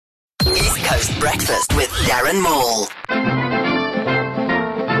Coast Breakfast with Darren Maul.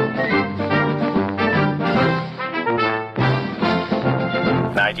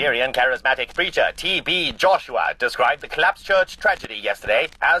 Nigerian charismatic preacher T.B. Joshua described the collapsed church tragedy yesterday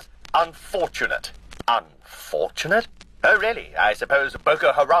as unfortunate. Unfortunate? Oh, really? I suppose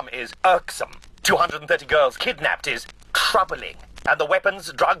Boko Haram is irksome. 230 girls kidnapped is troubling. And the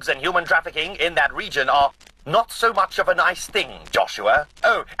weapons, drugs and human trafficking in that region are not so much of a nice thing, Joshua.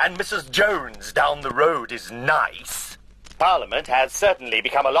 Oh, and Mrs. Jones down the road is nice. Parliament has certainly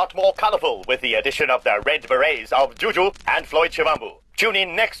become a lot more colourful with the addition of the Red Berets of Juju and Floyd. Tune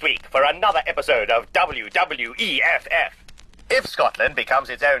in next week for another episode of EFF. If Scotland becomes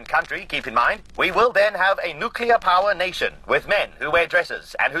its own country, keep in mind, we will then have a nuclear power nation with men who wear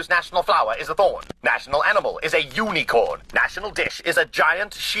dresses and whose national flower is a thorn. National animal is a unicorn. National dish is a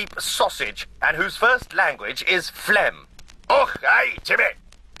giant sheep sausage and whose first language is phlegm. Och, aye, Timmy!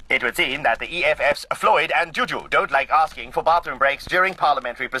 It would seem that the EFF's Floyd and Juju don't like asking for bathroom breaks during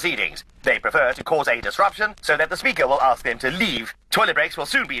parliamentary proceedings. They prefer to cause a disruption so that the Speaker will ask them to leave. Toilet breaks will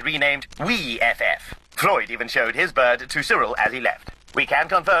soon be renamed WeFF. Floyd even showed his bird to Cyril as he left. We can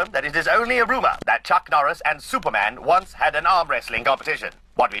confirm that it is only a rumour that Chuck Norris and Superman once had an arm wrestling competition.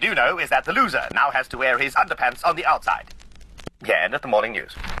 What we do know is that the loser now has to wear his underpants on the outside. Yeah, and at the morning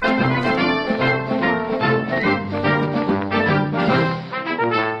news.